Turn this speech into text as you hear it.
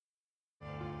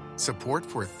Support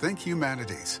for Think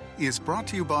Humanities is brought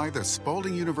to you by the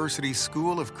Spalding University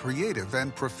School of Creative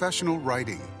and Professional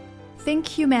Writing. Think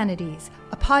Humanities,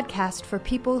 a podcast for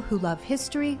people who love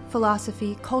history,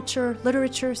 philosophy, culture,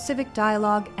 literature, civic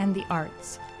dialogue, and the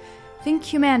arts. Think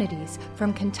Humanities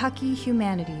from Kentucky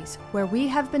Humanities, where we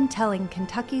have been telling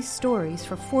Kentucky's stories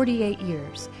for 48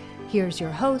 years. Here's your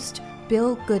host,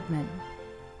 Bill Goodman.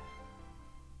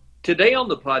 Today on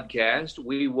the podcast,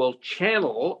 we will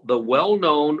channel the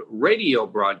well-known radio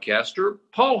broadcaster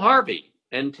Paul Harvey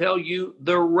and tell you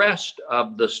the rest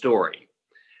of the story.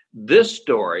 This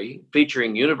story,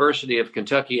 featuring University of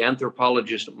Kentucky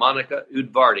anthropologist Monica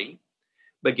Udvardy,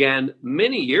 began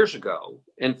many years ago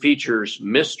and features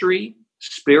mystery,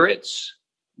 spirits,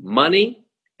 money,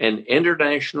 and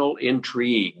international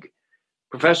intrigue.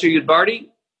 Professor Udvardy,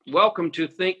 welcome to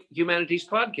Think Humanities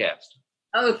podcast.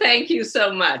 Oh, thank you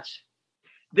so much.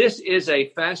 This is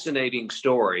a fascinating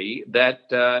story that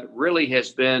really has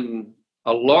been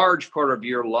a large part of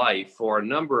your life for a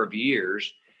number of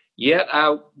years. Yet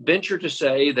I'll venture to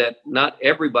say that not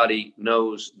everybody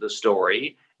knows the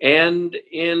story. And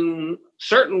in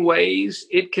certain ways,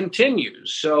 it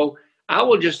continues. So I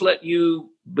will just let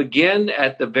you begin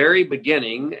at the very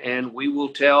beginning, and we will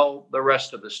tell the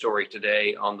rest of the story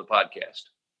today on the podcast.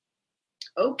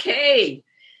 Okay.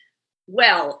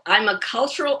 Well, I'm a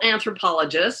cultural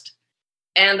anthropologist,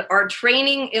 and our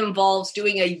training involves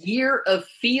doing a year of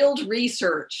field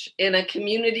research in a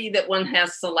community that one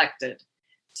has selected.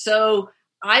 So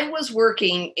I was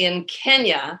working in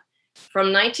Kenya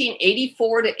from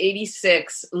 1984 to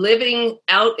 86, living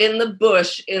out in the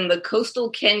bush in the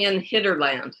coastal Kenyan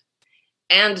hinterland.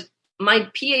 And my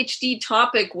PhD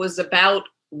topic was about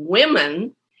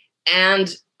women,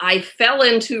 and I fell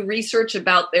into research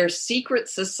about their secret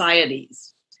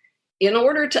societies. In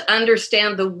order to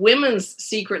understand the women's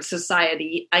secret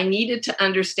society, I needed to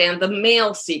understand the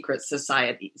male secret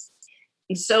societies.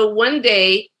 And so one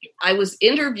day I was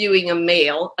interviewing a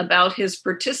male about his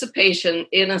participation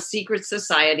in a secret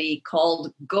society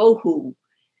called Gohu.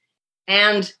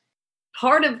 And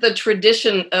part of the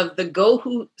tradition of the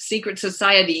Gohu secret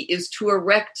society is to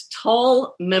erect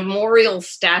tall memorial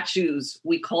statues,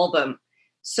 we call them.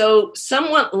 So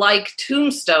somewhat like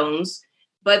tombstones,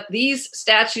 but these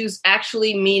statues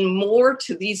actually mean more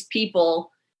to these people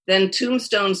than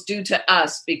tombstones do to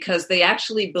us, because they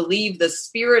actually believe the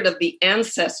spirit of the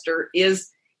ancestor is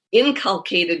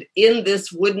inculcated in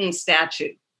this wooden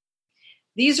statue.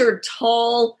 These are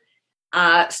tall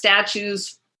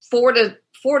statues, 4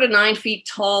 to 9 feet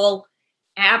tall,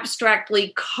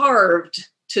 abstractly carved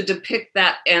to depict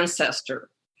that ancestor.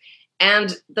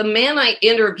 And the man I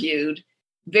interviewed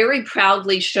very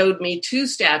proudly showed me 2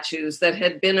 statues that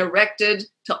had been erected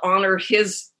to honor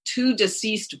his 2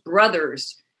 deceased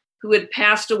brothers who had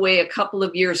passed away a couple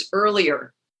of years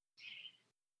earlier.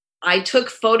 I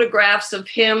took photographs of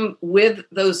him with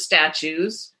those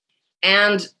statues,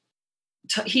 and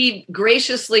he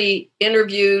graciously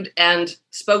interviewed and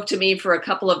spoke to me for a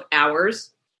couple of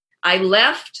hours. I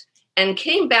left and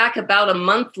came back about a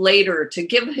month later to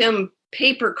give him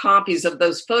paper copies of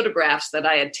those photographs that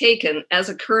I had taken as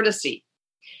a courtesy.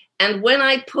 And when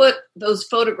I put those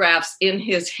photographs in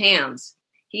his hands,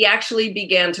 he actually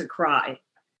began to cry,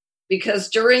 because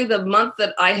during the month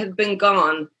that I had been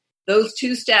gone, those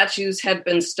 2 statues had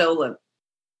been stolen.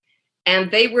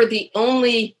 And they were the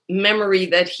only memory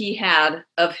that he had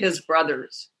of his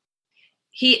brothers.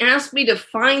 He asked me to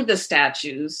find the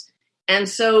statues. And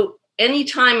so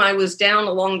anytime I was down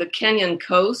along the Kenyan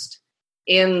coast,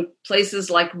 in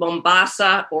places like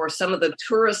Mombasa or some of the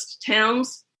tourist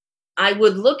towns, I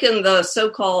would look in the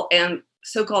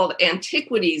so-called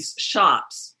antiquities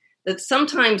shops that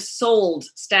sometimes sold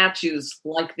statues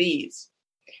like these.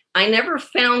 I never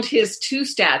found his 2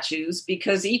 statues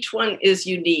because each one is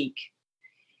unique.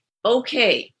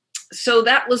 Okay, so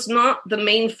that was not the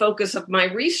main focus of my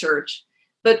research,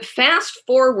 but fast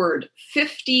forward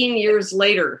 15 years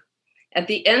later, at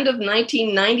the end of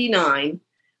 1999,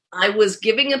 I was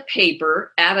giving a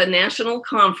paper at a national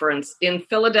conference in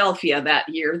Philadelphia that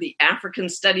year, the African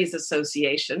Studies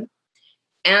Association,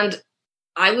 and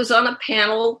I was on a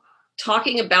panel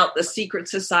talking about the secret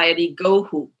society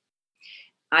Gohu.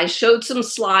 I showed some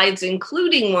slides,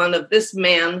 including one of this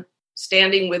man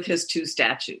standing with his 2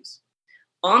 statues.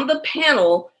 On the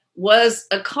panel was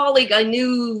a colleague I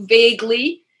knew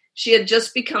vaguely. She had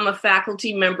just become a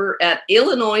faculty member at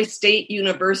Illinois State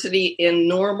University in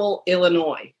Normal,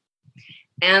 Illinois,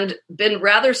 and been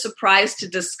rather surprised to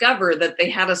discover that they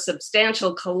had a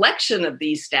substantial collection of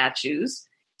these statues,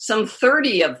 some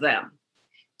 30 of them.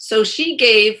 So she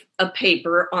gave a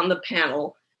paper on the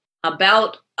panel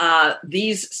about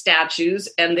these statues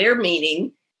and their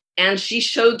meaning, and she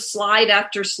showed slide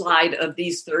after slide of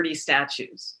these 30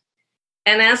 statues.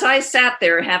 And as I sat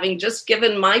there, having just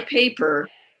given my paper,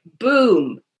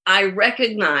 boom, I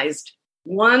recognized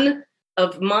one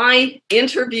of my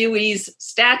interviewees'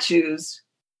 statues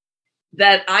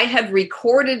that I had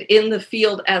recorded in the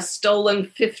field as stolen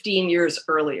 15 years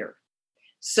earlier.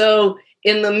 So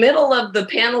in the middle of the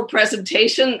panel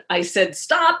presentation, I said,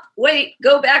 stop, wait,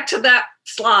 go back to that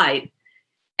slide.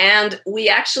 And we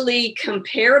actually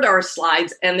compared our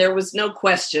slides, and there was no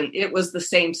question. It was the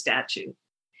same statue.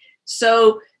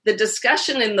 So the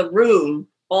discussion in the room,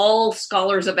 all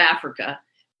scholars of Africa,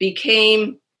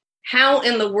 became how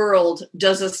in the world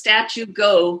does a statue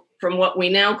go from what we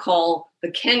now call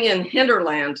the Kenyan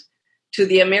hinterland to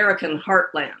the American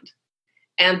heartland?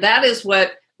 And that is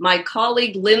what my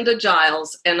colleague Linda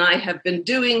Giles and I have been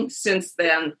doing since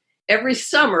then, every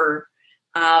summer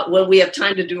when we have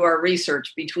time to do our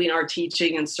research between our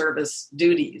teaching and service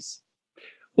duties.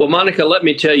 Well, Monica, let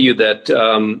me tell you that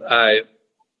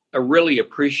I really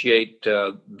appreciate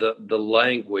the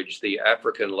language, the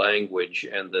African language,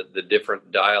 and the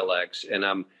different dialects. And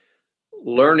I'm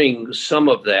learning some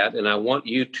of that, and I want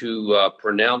you to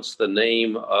pronounce the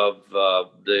name of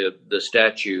the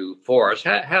statue for us.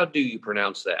 How do you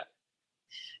pronounce that?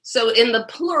 So in the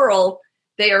plural,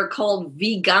 they are called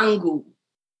Vigangu.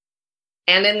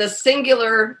 And in the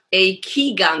singular, a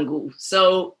Kigangu.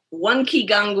 So one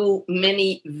Kigangu,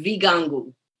 many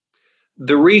Vigangu.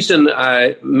 The reason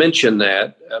I mention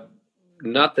that,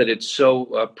 not that it's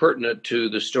so pertinent to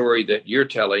the story that you're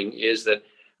telling, is that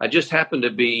I just happened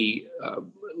to be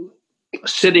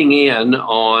sitting in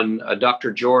on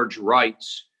Dr. George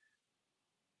Wright's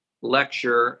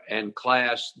lecture and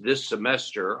class this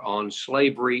semester on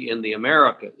slavery in the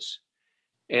Americas.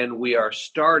 And we are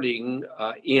starting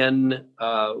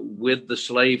with the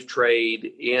slave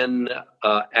trade in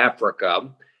Africa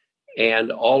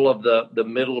and all of the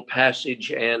Middle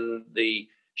Passage and the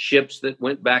ships that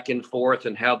went back and forth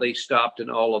and how they stopped and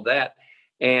all of that.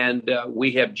 And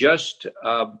we have just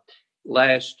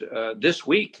this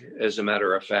week, as a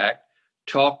matter of fact,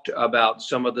 talked about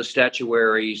some of the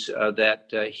statuaries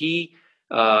that he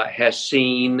has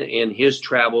seen in his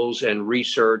travels and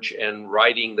research and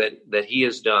writing that he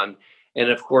has done. And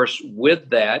of course, with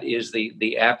that is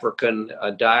the African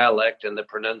dialect and the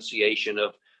pronunciation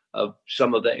of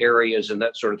some of the areas and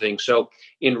that sort of thing. So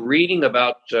in reading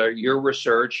about your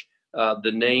research,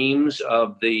 the names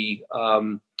of the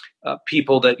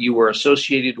people that you were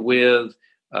associated with,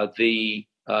 the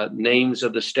names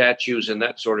of the statues and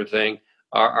that sort of thing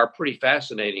are pretty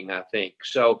fascinating, I think.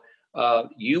 So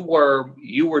you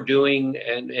were doing,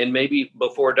 and maybe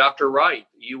before Dr. Wright,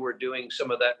 you were doing some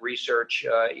of that research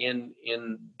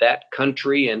in that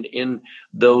country and in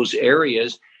those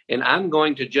areas. And I'm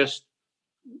going to just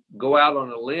go out on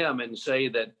a limb and say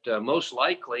that most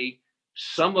likely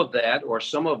some of that or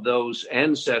some of those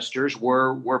ancestors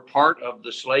were part of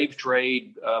the slave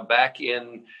trade back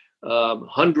in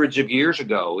hundreds of years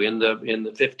ago, in the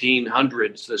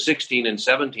 1500s, the 16 and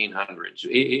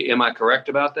 1700s. Am I correct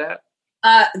about that?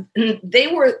 They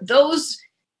were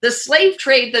the slave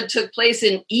trade that took place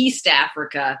in East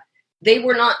Africa. They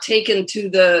were not taken to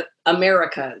the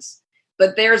Americas,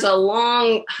 but there's a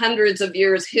long hundreds of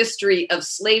years history of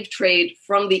slave trade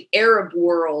from the Arab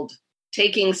world,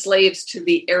 taking slaves to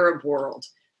the Arab world.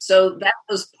 So that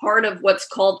was part of what's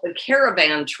called the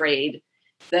caravan trade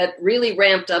that really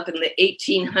ramped up in the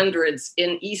 1800s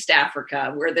in East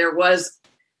Africa, where there was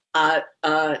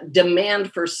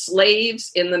demand for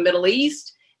slaves in the Middle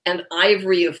East and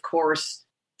ivory, of course,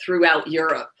 throughout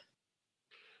Europe.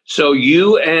 So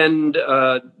you and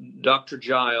Dr.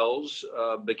 Giles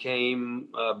became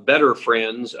better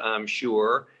friends, I'm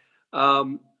sure.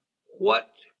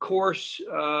 What course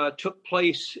took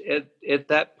place at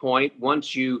that point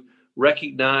once you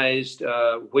recognized,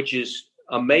 which is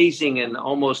amazing and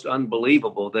almost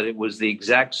unbelievable, that it was the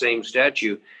exact same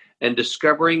statue, and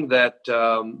discovering that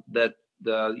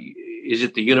is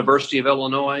it the University of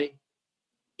Illinois?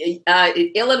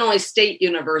 Illinois State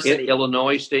University.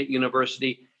 Illinois State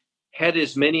University had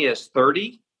as many as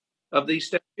 30 of these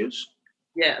statues?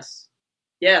 Yes.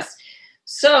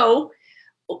 So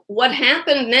what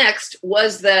happened next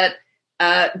was that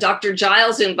Dr.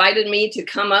 Giles invited me to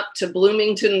come up to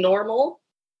Bloomington Normal,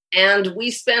 and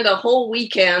we spent a whole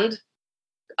weekend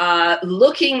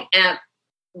looking at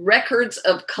records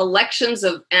of collections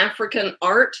of African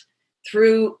art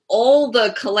through all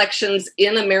the collections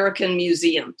in American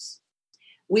museums.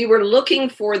 We were looking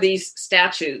for these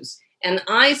statues, and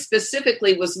I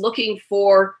specifically was looking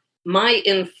for my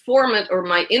informant or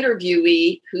my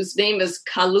interviewee, whose name is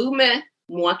Kalume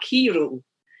Mwakiru,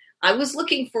 I was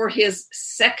looking for his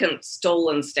second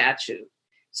stolen statue.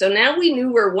 So now we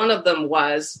knew where one of them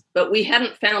was, but we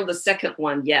hadn't found the second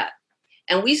one yet.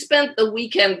 And we spent the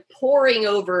weekend poring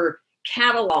over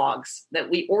catalogs that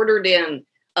we ordered in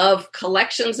of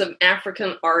collections of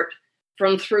African art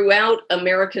from throughout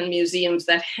American museums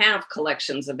that have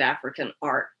collections of African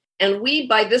art. And we,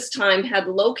 by this time, had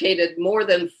located more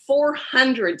than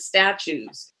 400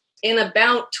 statues in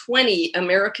about 20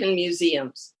 American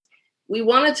museums. We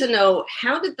wanted to know,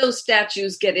 how did those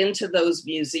statues get into those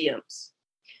museums?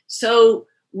 So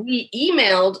we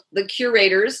emailed the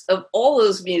curators of all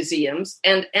those museums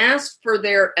and asked for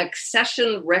their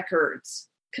accession records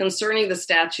concerning the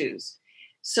statues.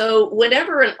 So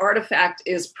whenever an artifact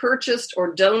is purchased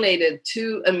or donated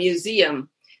to a museum,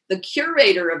 the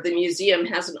curator of the museum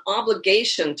has an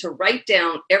obligation to write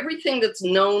down everything that's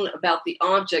known about the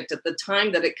object at the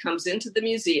time that it comes into the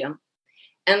museum.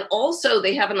 And also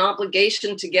they have an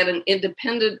obligation to get an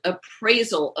independent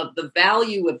appraisal of the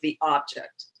value of the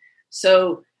object.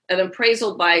 So an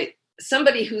appraisal by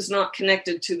somebody who's not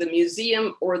connected to the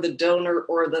museum or the donor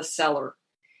or the seller.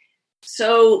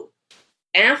 So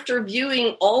after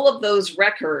viewing all of those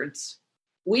records,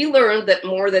 we learned that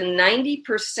more than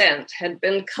 90% had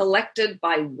been collected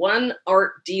by one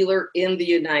art dealer in the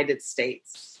United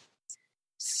States.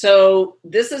 So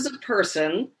this is a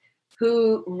person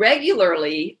who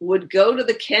regularly would go to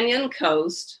the Kenyan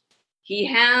coast. He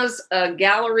has a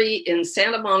gallery in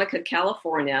Santa Monica,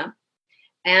 California,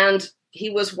 and he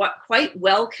was quite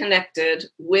well connected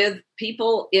with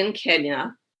people in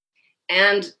Kenya.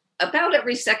 And about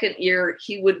every second year,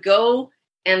 he would go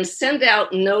and send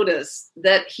out notice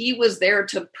that he was there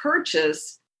to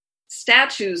purchase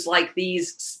statues like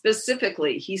these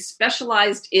specifically. He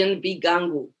specialized in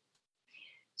bigangu.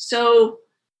 So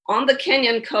on the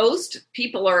Kenyan coast,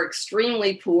 people are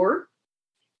extremely poor,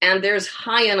 and there's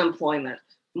high unemployment.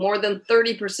 More than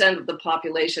 30% of the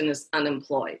population is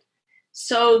unemployed.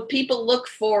 So people look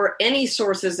for any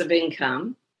sources of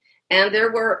income, and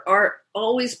there are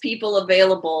always people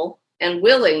available and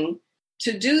willing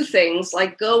to do things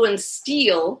like go and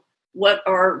steal what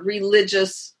are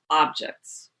religious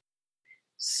objects.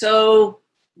 So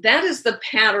that is the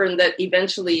pattern that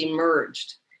eventually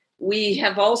emerged. We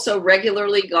have also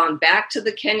regularly gone back to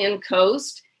the Kenyan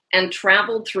coast and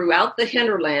traveled throughout the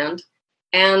hinterland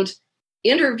and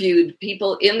interviewed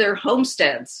people in their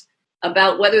homesteads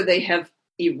about whether they have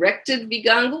erected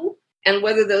bigangu and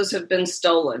whether those have been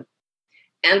stolen.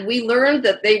 And we learned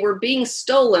that they were being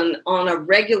stolen on a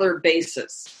regular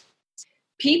basis.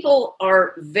 People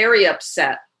are very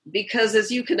upset because,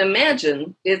 as you can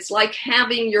imagine, it's like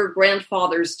having your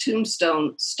grandfather's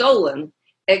tombstone stolen,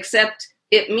 except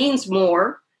it means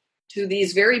more to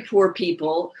these very poor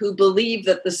people who believe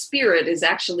that the spirit is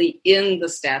actually in the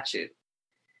statue.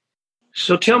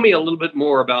 So tell me a little bit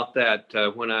more about that.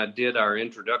 When I did our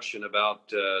introduction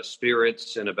about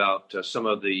spirits and about some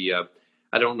of the,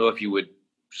 I don't know if you would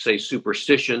say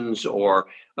superstitions or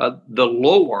the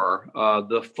lore,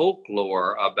 the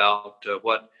folklore about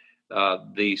what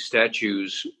the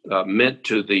statues meant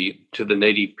to the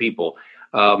native people.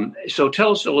 So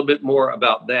tell us a little bit more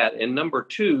about that. And number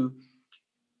two,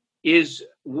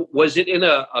 was it in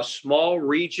a small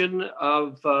region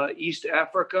of East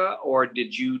Africa, or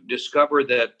did you discover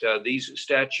that these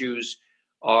statues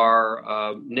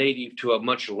are native to a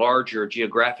much larger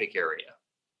geographic area?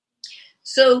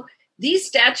 So these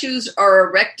statues are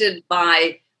erected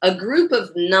by a group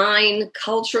of 9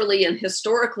 culturally and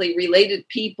historically related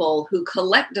people who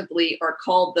collectively are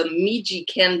called the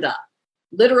Mijikenda.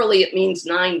 Literally, it means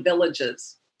 9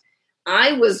 villages.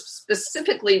 I was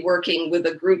specifically working with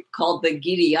a group called the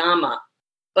Giriama,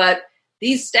 but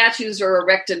these statues are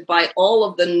erected by all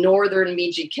of the northern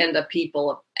Mijikenda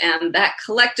people, and that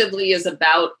collectively is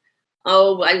about,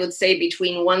 I would say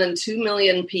between 1 and 2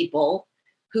 million people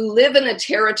who live in a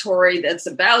territory that's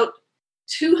about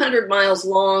 200 miles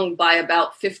long by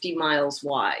about 50 miles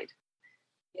wide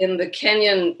in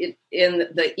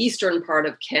the eastern part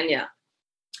of Kenya.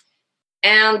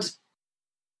 And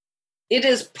it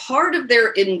is part of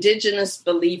their indigenous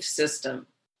belief system.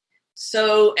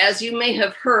 So as you may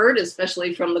have heard,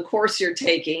 especially from the course you're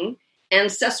taking,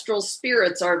 ancestral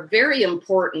spirits are very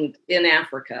important in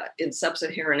Africa, in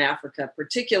sub-Saharan Africa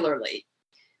particularly.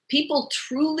 People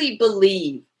truly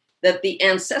believe that the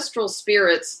ancestral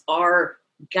spirits are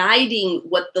guiding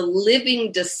what the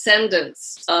living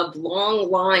descendants of long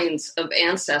lines of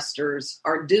ancestors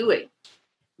are doing.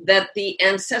 That the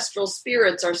ancestral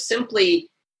spirits are simply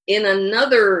in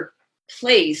another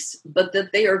place, but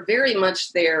that they are very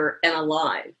much there and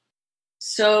alive.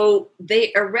 So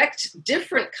they erect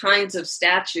different kinds of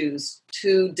statues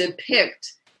to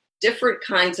depict different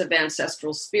kinds of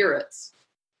ancestral spirits.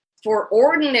 For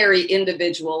ordinary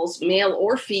individuals, male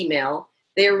or female,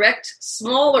 they erect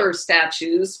smaller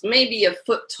statues, maybe a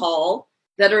foot tall,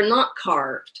 that are not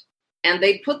carved. And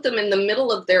they put them in the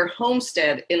middle of their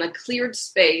homestead in a cleared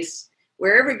space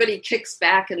where everybody kicks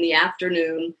back in the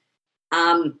afternoon.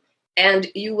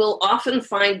 And you will often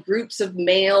find groups of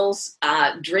males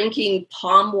drinking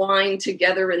palm wine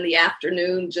together in the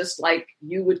afternoon, just like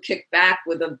you would kick back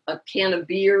with a can of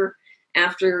beer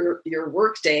after your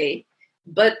workday.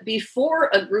 But before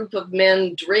a group of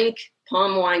men drink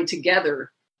palm wine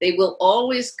together, they will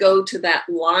always go to that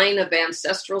line of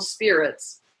ancestral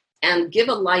spirits and give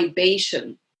a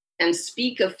libation and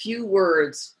speak a few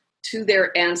words to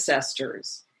their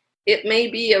ancestors. It may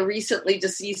be a recently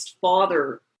deceased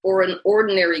father or an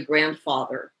ordinary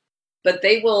grandfather, but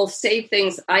they will say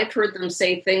things. I've heard them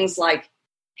say things like,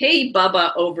 "Hey,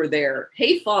 Bubba over there.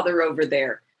 Hey, father over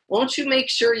there. Won't you make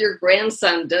sure your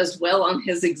grandson does well on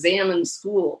his exam in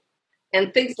school?"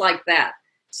 And things like that.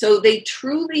 So they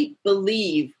truly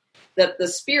believe that the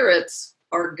spirits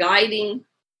are guiding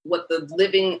what the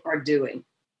living are doing.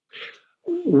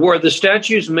 Were the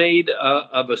statues made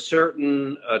of a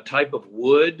certain type of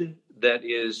wood that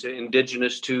is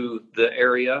indigenous to the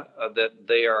area that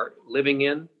they are living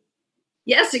in?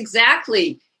 Yes,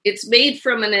 exactly. It's made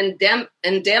from an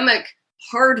endemic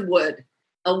hardwood,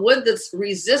 a wood that's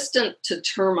resistant to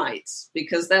termites,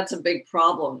 because that's a big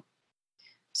problem.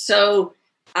 So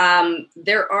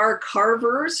there are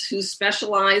carvers who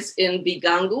specialize in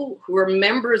Vigangu, who are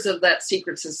members of that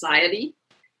secret society,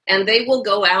 and they will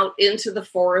go out into the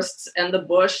forests and the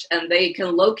bush, and they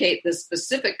can locate this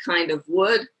specific kind of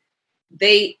wood.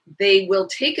 They will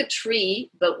take a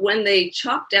tree, but when they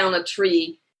chop down a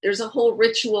tree, there's a whole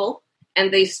ritual,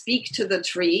 and they speak to the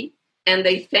tree, and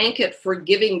they thank it for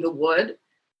giving the wood.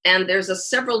 And there's a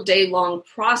several day long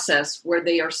process where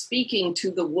they are speaking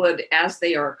to the wood as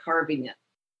they are carving it.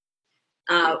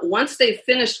 Once they've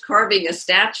finished carving a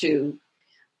statue,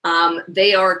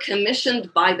 they are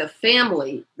commissioned by the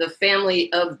family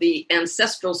of the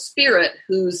ancestral spirit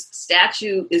whose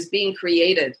statue is being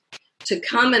created, to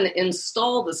come and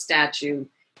install the statue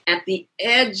at the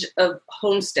edge of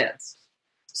homesteads.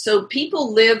 So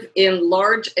people live in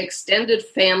large extended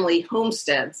family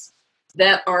homesteads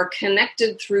that are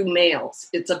connected through males.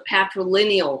 It's a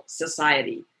patrilineal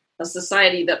society, a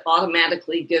society that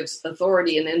automatically gives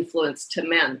authority and influence to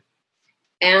men.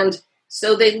 And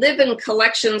so they live in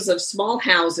collections of small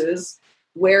houses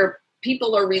where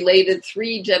people are related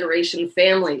 3-generation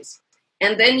families.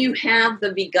 And then you have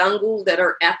the Vigangu that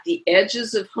are at the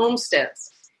edges of homesteads.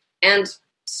 And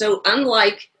so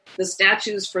unlike the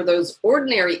statues for those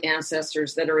ordinary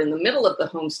ancestors that are in the middle of the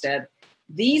homestead,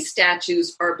 these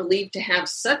statues are believed to have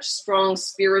such strong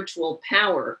spiritual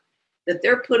power that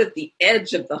they're put at the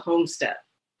edge of the homestead.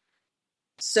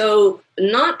 So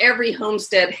not every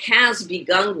homestead has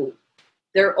Vigangu.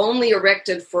 They're only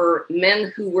erected for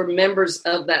men who were members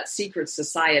of that secret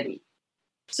society.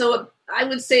 So I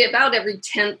would say about every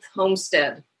 10th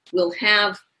homestead will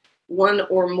have one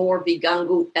or more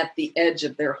Vigangu at the edge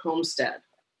of their homestead.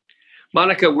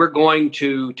 Monica, we're going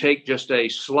to take just a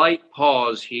slight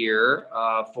pause here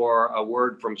for a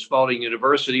word from Spalding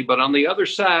University. But on the other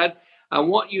side, I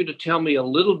want you to tell me a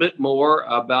little bit more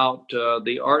about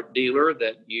the art dealer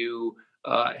that you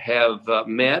have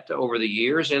met over the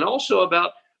years, and also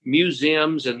about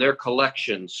museums and their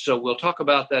collections. So we'll talk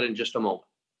about that in just a moment.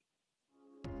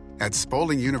 At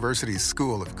Spalding University's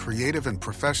School of Creative and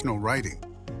Professional Writing,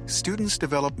 students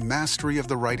develop mastery of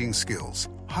the writing skills,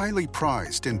 highly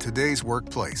prized in today's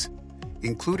workplace,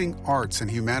 including arts and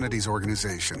humanities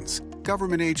organizations,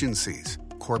 government agencies,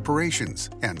 corporations,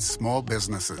 and small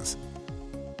businesses.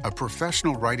 A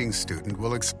professional writing student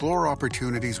will explore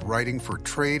opportunities writing for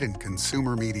trade and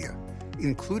consumer media,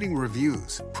 including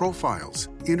reviews, profiles,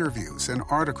 interviews, and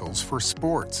articles for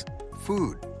sports,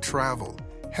 food, travel,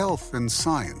 health and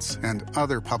science, and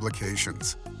other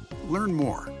publications. Learn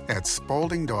more at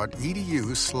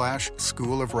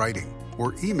spalding.edu/School of Writing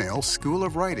or email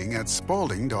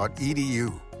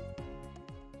schoolofwriting@spalding.edu.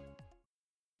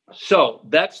 So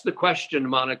that's the question,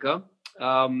 Monica,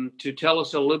 to tell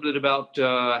us a little bit about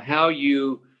how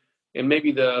you, and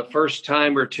maybe the first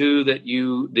time or two that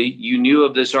you knew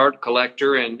of this art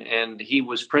collector, and he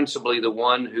was principally the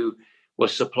one who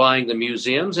was supplying the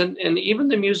museums and even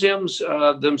the museums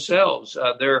themselves.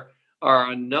 There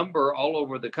are a number all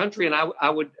over the country, and I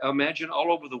would imagine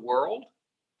all over the world.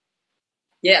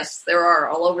 Yes, there are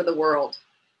all over the world.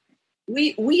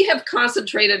 We have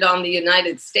concentrated on the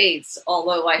United States,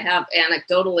 although I have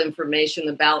anecdotal information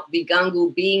about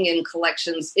Vigangu being in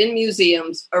collections in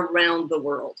museums around the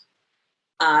world.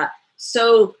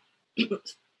 So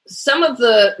some of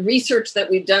the research that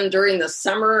we've done during the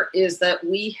summer is that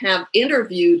we have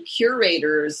interviewed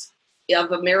curators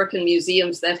of American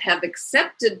museums that have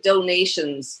accepted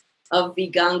donations of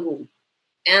Vigangu.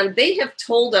 And they have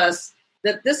told us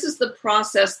that this is the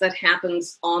process that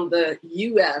happens on the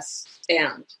U.S.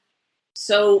 end.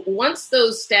 So once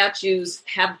those statues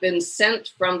have been sent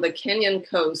from the Kenyan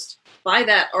coast by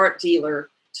that art dealer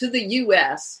to the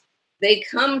U.S., they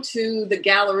come to the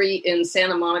gallery in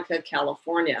Santa Monica,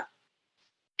 California.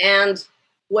 And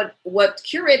what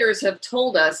curators have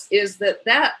told us is that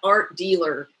that art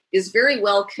dealer is very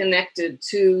well connected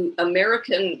to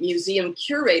American museum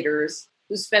curators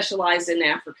who specialize in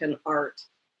African art.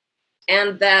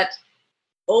 And that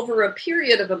over a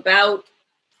period of about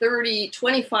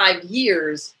 25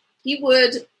 years, he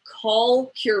would call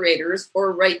curators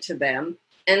or write to them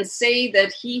and say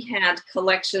that he had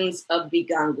collections of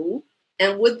Vigangu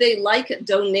and would they like a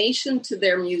donation to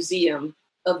their museum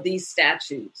of these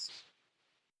statues.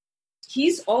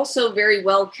 He's also very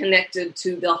well connected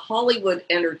to the Hollywood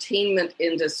entertainment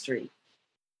industry.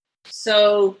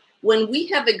 So when we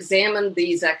have examined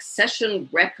these accession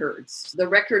records, the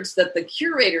records that the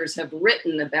curators have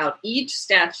written about each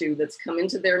statue that's come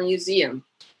into their museum,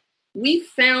 we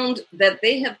found that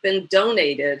they have been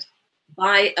donated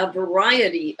by a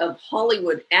variety of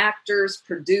Hollywood actors,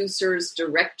 producers,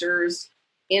 directors,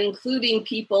 including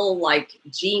people like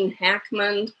Gene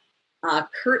Hackman,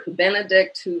 Kurt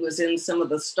Benedict, who was in some of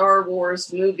the Star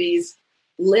Wars movies,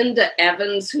 Linda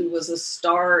Evans, who was a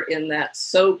star in that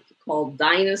soap called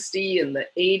Dynasty in the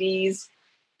 80s,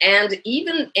 and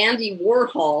even Andy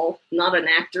Warhol, not an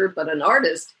actor, but an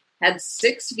artist, had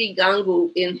 6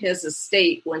 Vigangu in his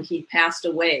estate when he passed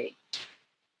away.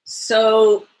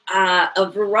 So a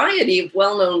variety of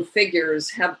well-known figures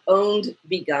have owned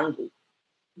Vigangu.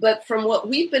 But from what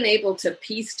we've been able to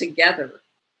piece together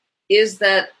is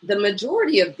that the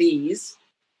majority of these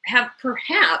have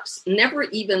perhaps never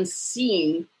even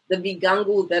seen the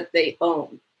Vigangu that they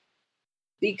own.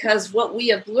 Because what we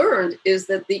have learned is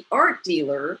that the art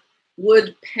dealer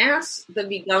would pass the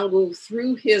Vigangu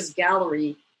through his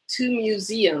gallery to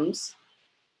museums,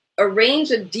 arrange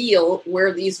a deal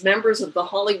where these members of the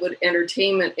Hollywood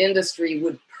entertainment industry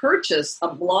would purchase a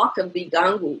block of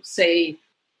Vigangu, say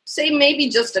maybe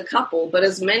just a couple, but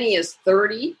as many as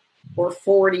 30 or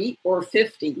 40 or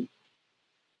 50,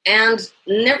 and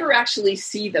never actually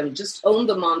see them, just own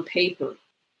them on paper.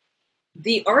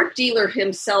 The art dealer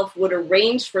himself would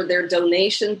arrange for their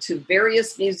donation to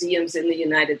various museums in the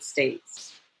United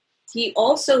States. He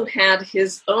also had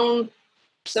his own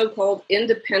so-called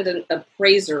independent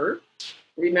appraiser.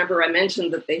 Remember, I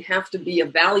mentioned that they have to be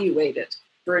evaluated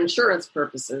for insurance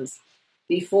purposes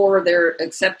before they're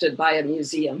accepted by a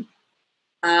museum.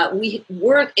 We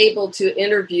weren't able to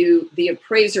interview the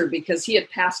appraiser because he had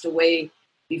passed away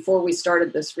before we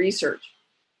started this research.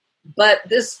 But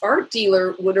this art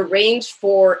dealer would arrange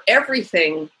for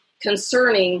everything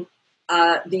concerning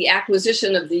the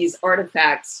acquisition of these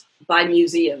artifacts by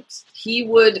museums. He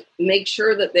would make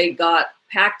sure that they got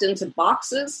packed into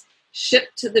boxes,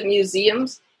 shipped to the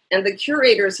museums, and the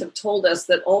curators have told us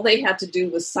that all they had to do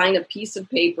was sign a piece of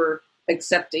paper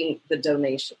accepting the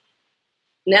donation.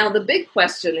 Now, the big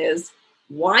question is,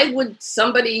 why would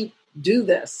somebody do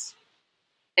this?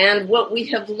 And what we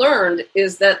have learned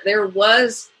is that there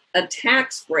was a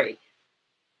tax break,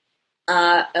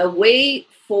 a way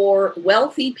for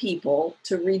wealthy people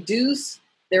to reduce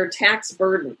their tax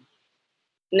burden.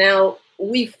 Now,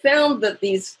 we found that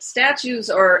these statues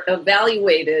are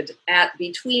evaluated at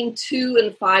between $2,000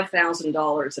 and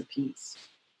 $5,000 a piece.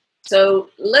 So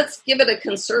let's give it a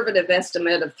conservative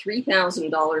estimate of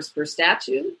 $3,000 per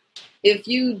statue. If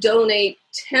you donate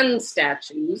 10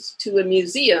 statues to a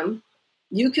museum,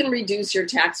 you can reduce your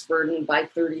tax burden by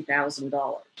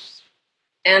 $30,000.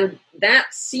 And that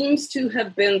seems to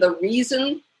have been the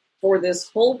reason for this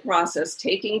whole process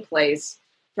taking place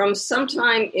from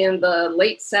sometime in the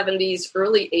late 70s,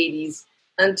 early 80s,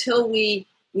 until we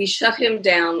shut him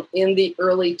down in the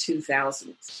early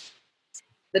 2000s.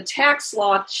 The tax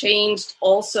law changed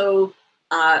also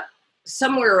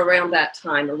somewhere around that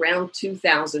time, around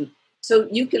 2000. So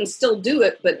you can still do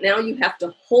it, but now you have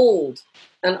to hold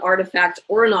an artifact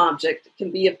or an object. It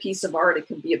can be a piece of art, it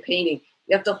can be a painting.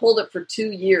 You have to hold it for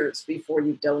 2 years before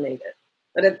you donate it.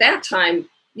 But at that time,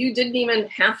 you didn't even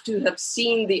have to have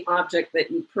seen the object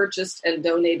that you purchased and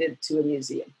donated to a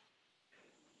museum.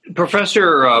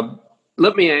 Professor,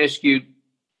 let me ask you,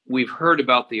 we've heard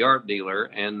about the art dealer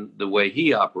and the way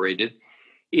he operated.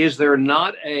 Is there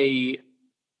not a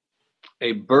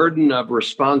burden of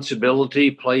responsibility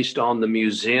placed on the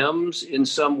museums in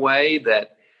some way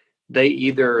that they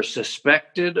either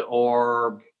suspected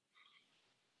or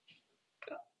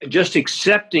just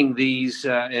accepting these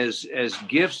as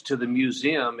gifts to the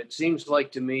museum? It seems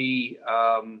like to me,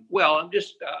 I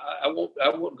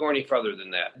won't go any further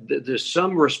than that. There's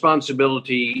some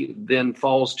responsibility then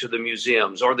falls to the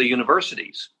museums or the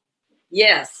universities.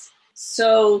 Yes.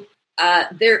 So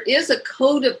there is a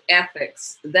code of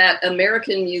ethics that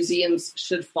American museums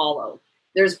should follow.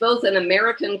 There's both an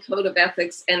American code of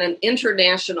ethics and an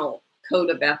international code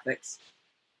of ethics,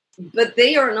 but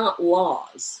they are not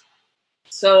laws.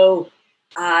 So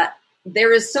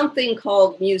there is something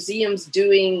called museums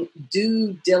doing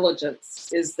due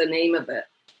diligence is the name of it.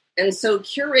 And so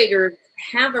curators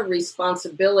have a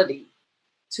responsibility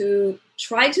to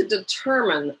try to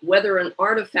determine whether an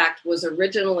artifact was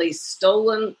originally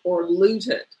stolen or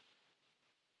looted.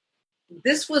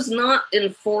 This was not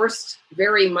enforced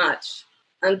very much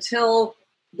until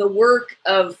the work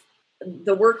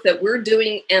that we're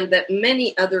doing and that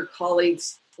many other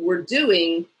colleagues were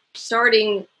doing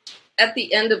starting at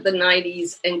the end of the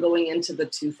 90s and going into the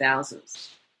 2000s.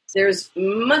 There's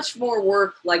much more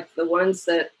work like the ones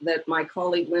that my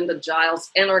colleague Linda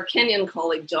Giles and our Kenyan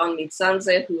colleague John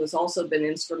Mitsanze, who has also been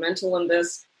instrumental in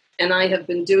this, and I have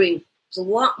been doing. There's a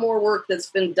lot more work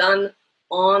that's been done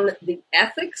on the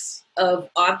ethics of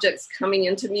objects coming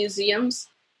into museums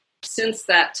since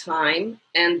that time.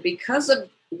 And because of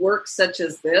work such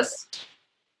as this,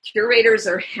 curators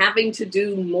are having to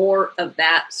do more of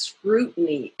that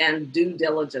scrutiny and due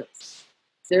diligence.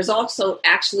 There's also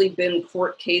actually been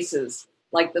court cases,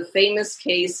 like the famous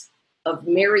case of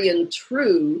Marion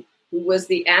True, who was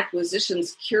the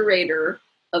acquisitions curator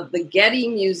of the Getty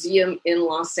Museum in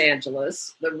Los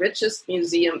Angeles, the richest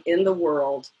museum in the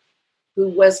world, who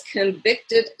was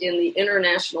convicted in the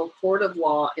International Court of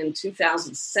Law in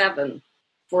 2007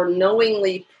 for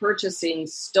knowingly purchasing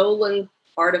stolen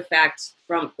artifacts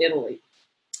from Italy.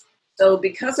 So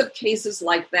because of cases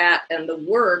like that and the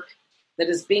work that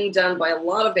is being done by a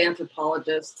lot of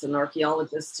anthropologists and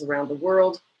archaeologists around the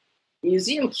world,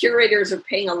 museum curators are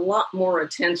paying a lot more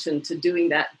attention to doing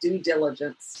that due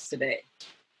diligence today.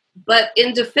 But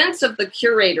in defense of the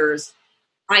curators,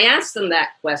 I asked them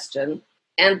that question,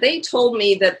 and they told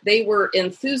me that they were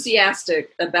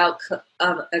enthusiastic about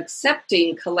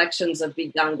accepting collections of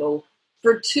Vigango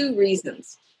for two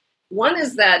reasons. One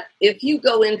is that if you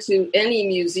go into any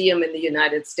museum in the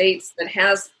United States that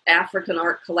has African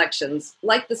art collections,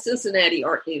 like the Cincinnati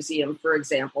Art Museum, for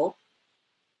example,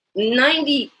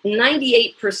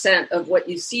 98% of what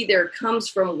you see there comes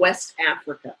from West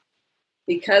Africa,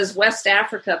 because West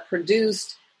Africa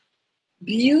produced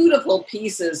beautiful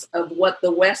pieces of what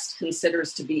the West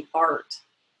considers to be art,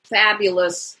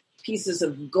 fabulous pieces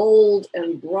of gold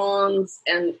and bronze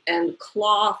and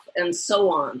cloth and so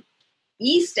on.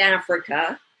 East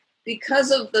Africa, because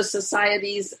of the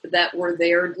societies that were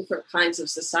there, different kinds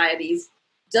of societies,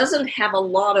 doesn't have a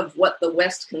lot of what the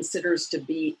West considers to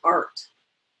be art.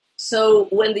 So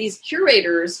when these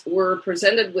curators were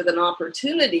presented with an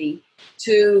opportunity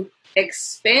to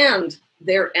expand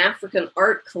their African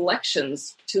art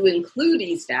collections to include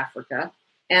East Africa,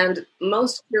 and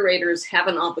most curators have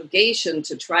an obligation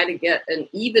to try to get an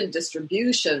even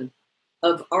distribution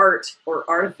of art or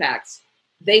artifacts,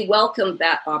 they welcomed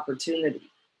that opportunity.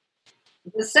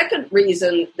 The second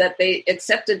reason that they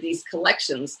accepted these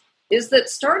collections is that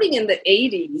starting in the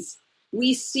 80s,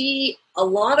 we see a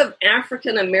lot of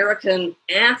African American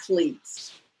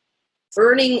athletes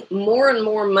earning more and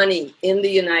more money in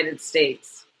the United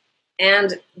States.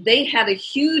 And they had a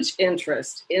huge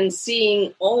interest in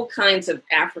seeing all kinds of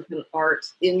African art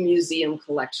in museum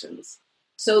collections.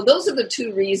 So those are the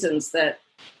two reasons that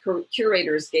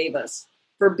curators gave us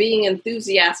for being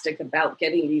enthusiastic about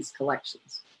getting these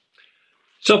collections.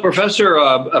 So, Professor,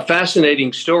 a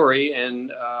fascinating story,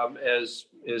 and as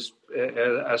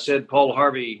I said, Paul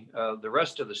Harvey, the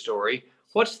rest of the story.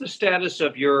 What's the status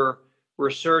of your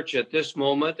research at this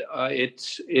moment?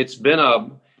 It's been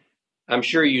I'm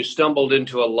sure you stumbled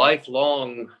into a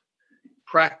lifelong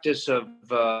practice of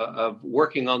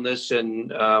working on this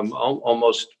in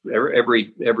almost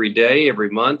every day, every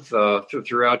month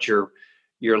throughout your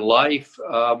life.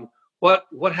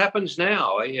 What happens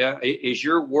now? Is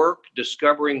your work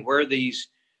discovering where these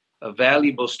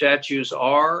valuable statues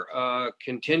are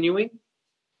continuing?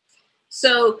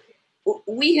 So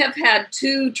we have had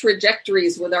two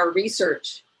trajectories with our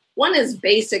research. One is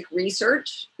basic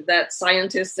research that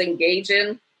scientists engage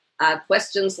in.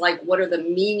 Questions like what are the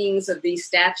meanings of these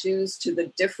statues to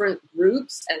the different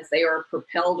groups as they are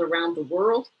propelled around the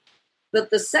world. But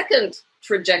the second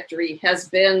trajectory has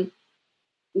been,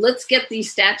 let's get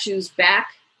these statues back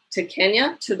to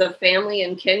Kenya, to the family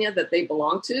in Kenya that they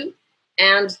belong to,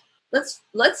 and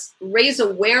let's raise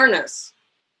awareness,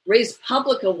 raise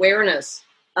public awareness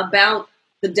about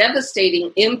the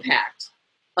devastating impact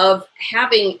of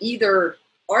having either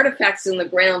artifacts in the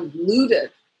ground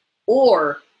looted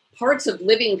or parts of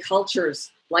living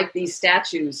cultures like these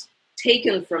statues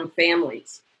taken from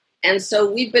families. And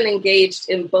so we've been engaged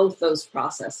in both those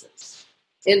processes.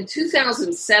 In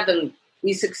 2007,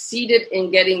 we succeeded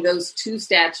in getting those two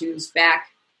statues back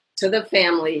to the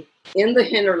family in the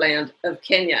hinterland of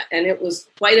Kenya. And it was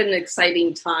quite an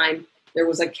exciting time. There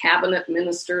was a cabinet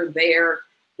minister there.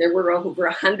 There were over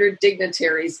 100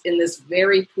 dignitaries in this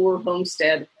very poor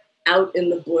homestead out in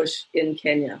the bush in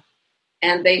Kenya.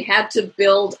 And they had to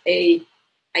build I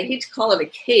hate to call it a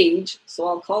cage, so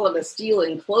I'll call it a steel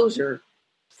enclosure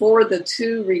for the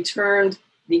two returned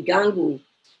Vigangu,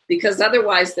 because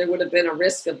otherwise there would have been a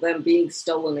risk of them being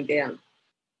stolen again.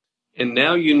 And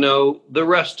now you know the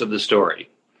rest of the story.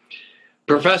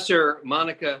 Professor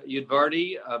Monica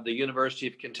Udvardy of the University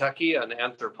of Kentucky, an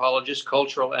anthropologist,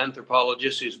 cultural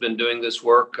anthropologist who's been doing this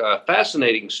work, a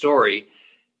fascinating story.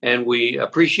 And we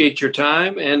appreciate your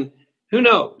time. And who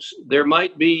knows, there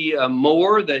might be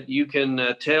more that you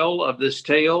can tell of this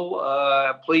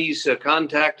tale. Please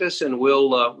contact us, and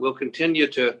we'll continue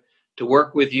to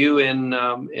work with you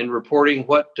in reporting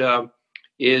what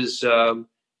is a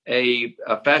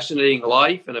fascinating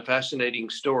life and a fascinating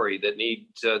story that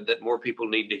more people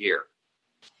need to hear.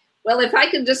 Well, if I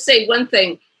could just say one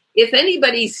thing, if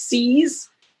anybody sees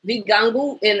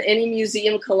Vigangu in any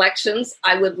museum collections,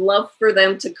 I would love for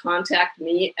them to contact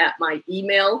me at my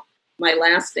email, my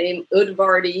last name,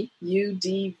 Udvardy,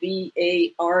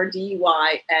 UDVARDY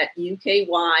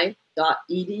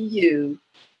 @uky.edu,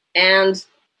 and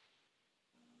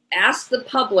ask the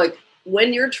public,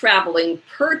 when you're traveling,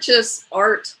 purchase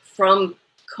art from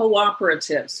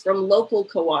cooperatives, from local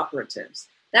cooperatives.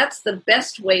 That's the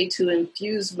best way to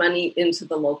infuse money into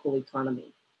the local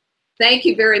economy. Thank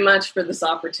you very much for this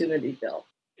opportunity, Bill.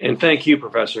 And thank you,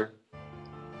 Professor.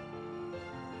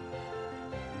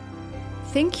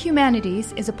 Think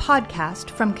Humanities is a podcast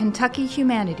from Kentucky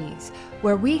Humanities,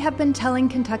 where we have been telling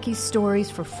Kentucky's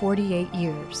stories for 48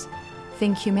 years.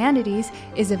 Think Humanities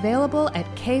is available at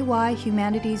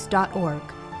kyhumanities.org,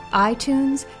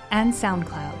 iTunes, and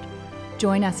SoundCloud.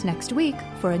 Join us next week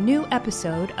for a new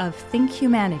episode of Think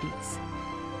Humanities.